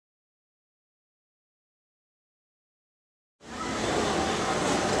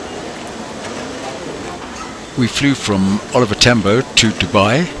We flew from Oliver Tambo to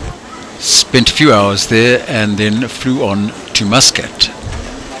Dubai, spent a few hours there, and then flew on to Muscat.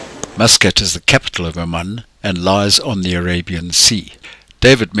 Muscat is the capital of Oman and lies on the Arabian Sea.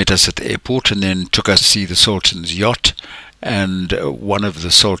 David met us at the airport and then took us to see the Sultan's yacht and one of the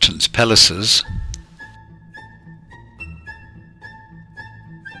Sultan's palaces.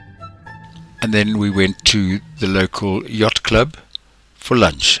 And then we went to the local yacht club for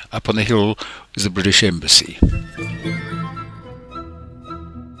lunch. Up on the hill is the British Embassy.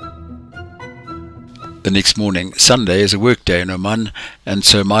 The next morning, Sunday, is a work day in Oman, and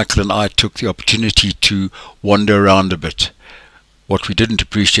so Michael and I took the opportunity to wander around a bit. What we didn't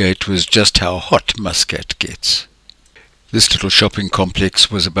appreciate was just how hot Muscat gets. This little shopping complex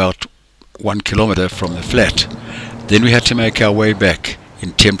was about 1 kilometer from the flat. Then we had to make our way back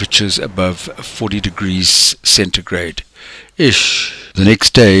in temperatures above 40 degrees centigrade. The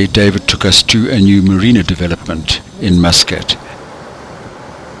next day, David took us to a new marina development in Muscat.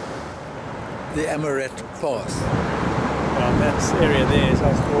 The Emirate Pass. That area there is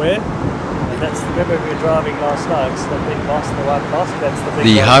where, and that's the river we were driving last night. So the big mosque, the white mosque, that's the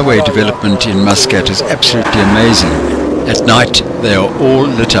big The highway development in Muscat is absolutely amazing. At night they are all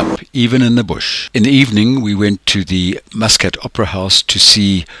lit up, even in the bush. In the evening we went to the Muscat Opera House to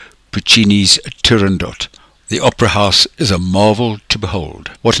see Puccini's Turandot. The Opera House is a marvel to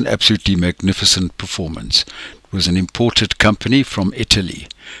behold. What an absolutely magnificent performance. It was an imported company from Italy.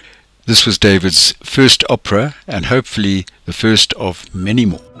 This was David's first opera and hopefully the first of many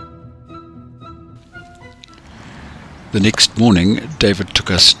more. The next morning David took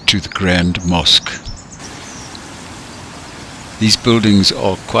us to the Grand Mosque. These buildings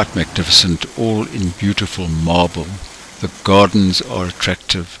are quite magnificent, all in beautiful marble. The gardens are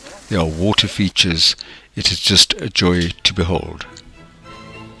attractive, there are water features. It is just a joy to behold.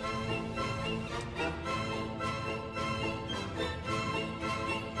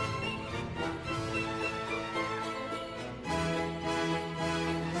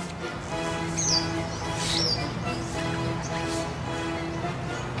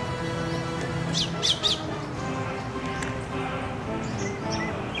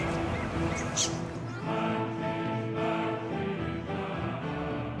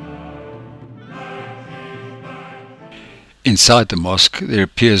 Inside the mosque there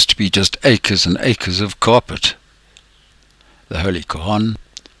appears to be just acres and acres of carpet. The Holy Quran.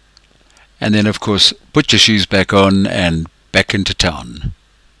 And then of course put your shoes back on and back into town.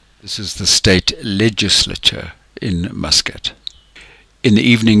 This is the state legislature in Muscat. In the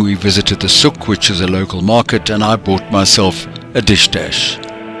evening we visited the Souq, which is a local market, and I bought myself a dish dash.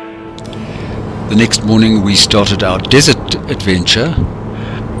 The next morning we started our desert adventure,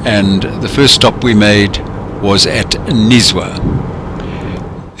 and the first stop we made was at Nizwa.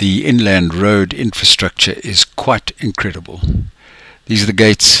 The inland road infrastructure is quite incredible. These are the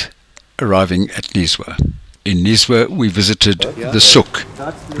gates arriving at Nizwa. In Nizwa we visited the Souq.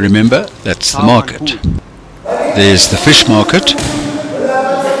 Remember, that's the market. There's the fish market.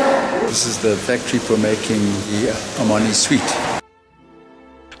 This is the factory for making the Omani sweet.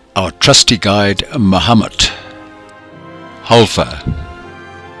 Our trusty guide Muhammad. Halfa.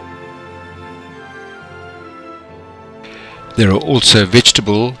 There are also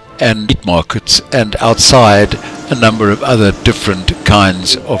vegetable and meat markets, and outside a number of other different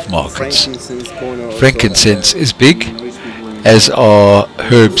kinds of markets. Frankincense is big, as are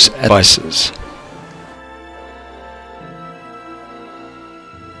herbs and spices.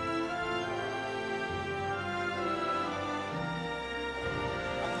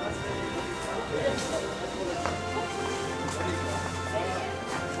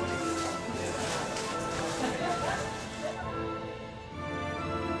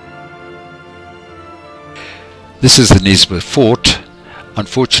 This is the Nizwa fort.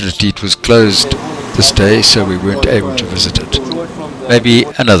 Unfortunately it was closed this day, so we weren't able to visit it. Maybe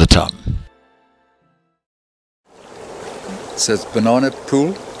another time. So it's Banana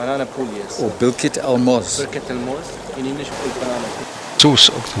Pool? Banana pool, yes. Or Bilkit Al Moz. Birket al-Moz, in English called banana pool. Source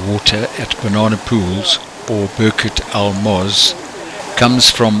of the water at Banana Pools, or Birket Al Moz, comes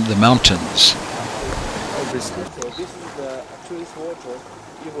from the mountains. So this is the actual water.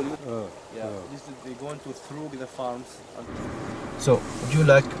 They're going to through the farms. So, would you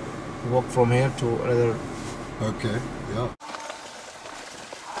like to walk from here to another? Okay, yeah.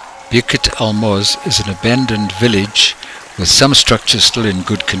 Birket Al Moz is an abandoned village with some structures still in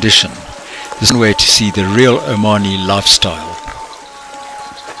good condition. This is one way to see the real Omani lifestyle.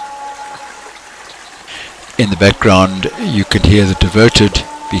 In the background you can hear the devoted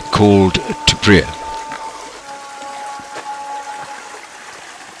be called to prayer.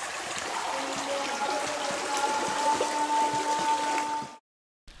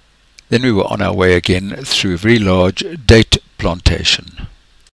 Then we were on our way again through a very large date plantation.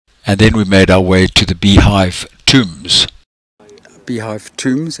 And then we made our way to the beehive tombs. Beehive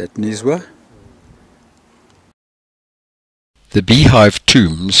tombs at Nizwa. The beehive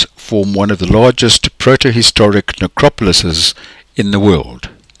tombs form one of the largest protohistoric necropolises in the world.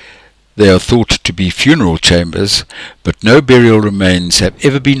 They are thought to be funeral chambers, but no burial remains have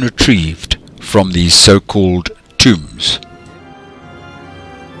ever been retrieved from these so-called tombs.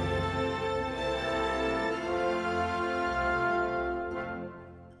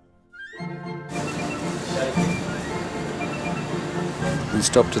 We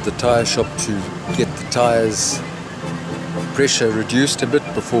stopped at the tyre shop to get the tyres pressure reduced a bit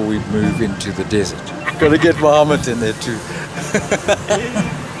before we move into the desert. Got to get Muhammad in there too.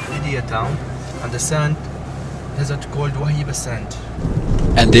 Media town and the sand desert called Wahiba Sand.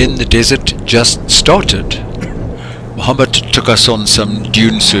 And then the desert just started. Muhammad took us on some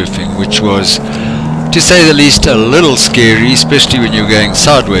dune surfing, which was, to say the least, a little scary, especially when you're going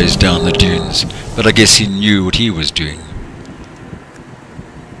sideways down the dunes. But I guess he knew what he was doing.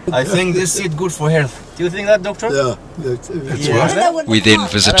 I think this is good for health. Do you think that, doctor? Yeah, that's right. We then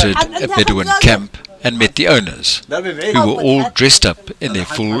visited a Bedouin camp and met the owners, who were all dressed up in their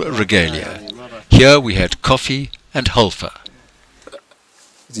full regalia. Here we had coffee and halfa.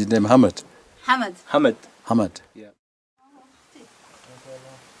 Is his name Hamid? Hamid. Hamid. Hamid. Yeah.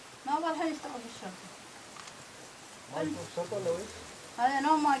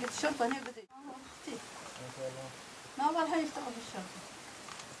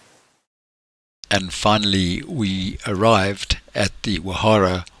 And finally we arrived at the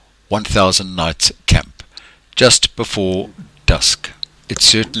Wahara 1000 Nights camp, just before dusk. It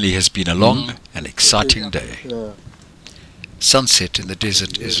certainly has been a long and exciting day. Sunset in the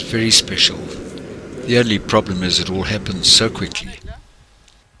desert is very special. The only problem is it all happens so quickly.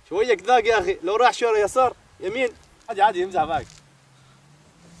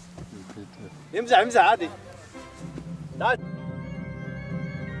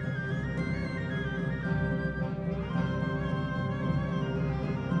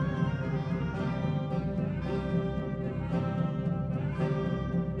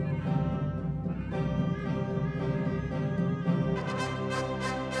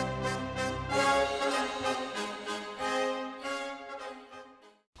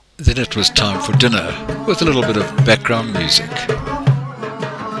 Then it was time for dinner, with a little bit of background music.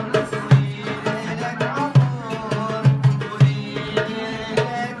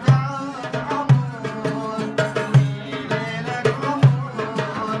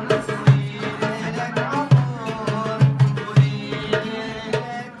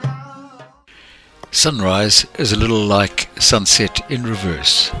 Sunrise is a little like sunset in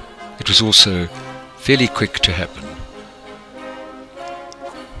reverse. It was also fairly quick to happen.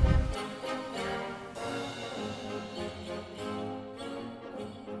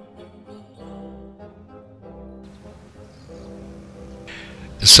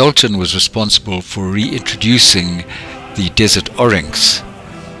 The Sultan was responsible for reintroducing the desert oryx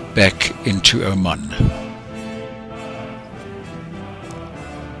back into Oman.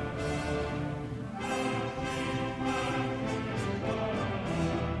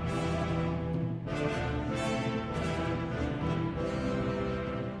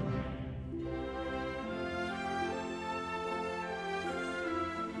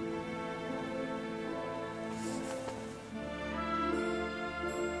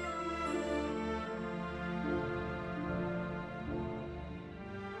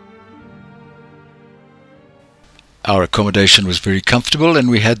 Our accommodation was very comfortable and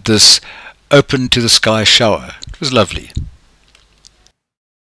we had this open to the sky shower. It was lovely.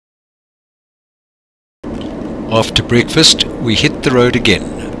 After breakfast we hit the road again.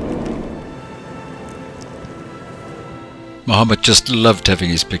 Muhammad just loved having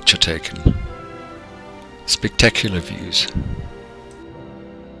his picture taken. Spectacular views.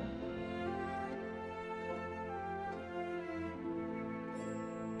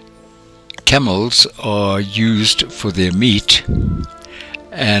 Camels are used for their meat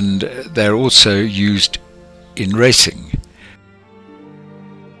and they're also used in racing.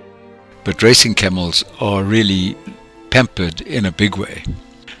 But racing camels are really pampered in a big way.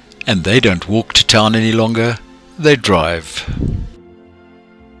 And they don't walk to town any longer, they drive.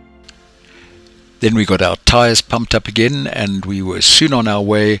 Then we got our tyres pumped up again and we were soon on our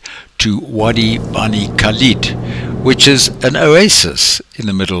way to Wadi Bani Khalid, which is an oasis in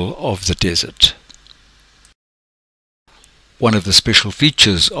the middle of the desert. One of the special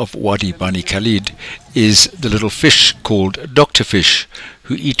features of Wadi Bani Khalid is the little fish called doctor fish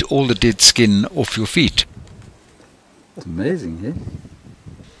who eat all the dead skin off your feet. That's amazing,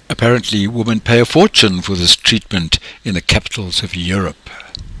 eh? Apparently women pay a fortune for this treatment in the capitals of Europe.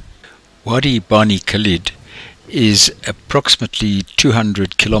 Wadi Bani Khalid is approximately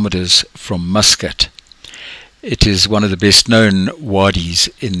 200 kilometers from Muscat. It is one of the best known wadis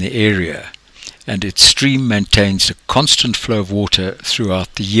in the area, and its stream maintains a constant flow of water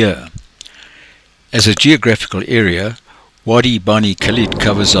throughout the year. As a geographical area, Wadi Bani Khalid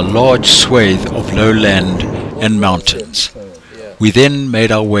covers a large swathe of lowland and mountains. We then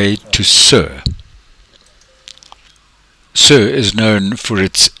made our way to Souq. Souq is known for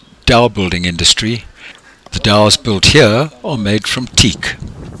its dhow building industry. The dhows built here are made from teak.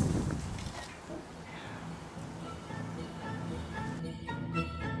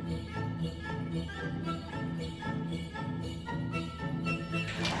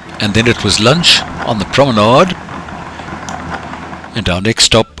 And then it was lunch on the promenade, and our next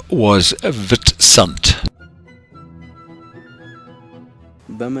stop was Witsunt.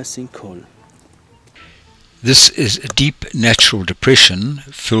 This is a deep natural depression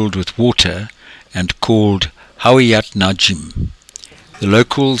filled with water and called Hawiyat Najim. The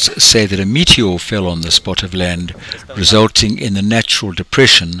locals say that a meteor fell on the spot of land, resulting in the natural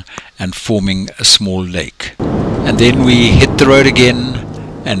depression and forming a small lake. And then we hit the road again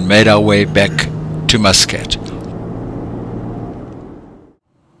and made our way back to Muscat.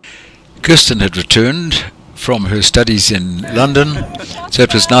 Kirsten had returned from her studies in London, so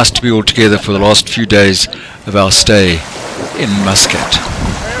it was nice to be all together for the last few days of our stay in Muscat.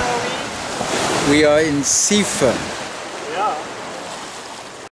 We are in Sifa.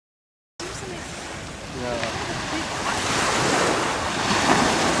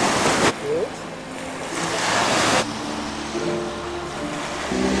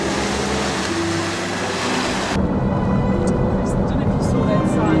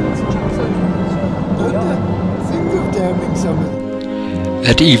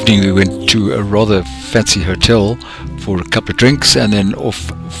 That evening we went to a rather fancy hotel for a couple of drinks and then off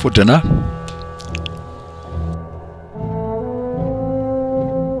for dinner.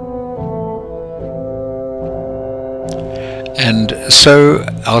 And so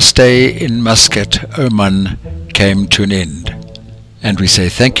our stay in Muscat, Oman came to an end. And we say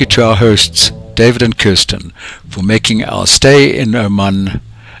thank you to our hosts, David and Kirsten, for making our stay in Oman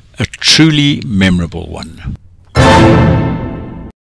a truly memorable one.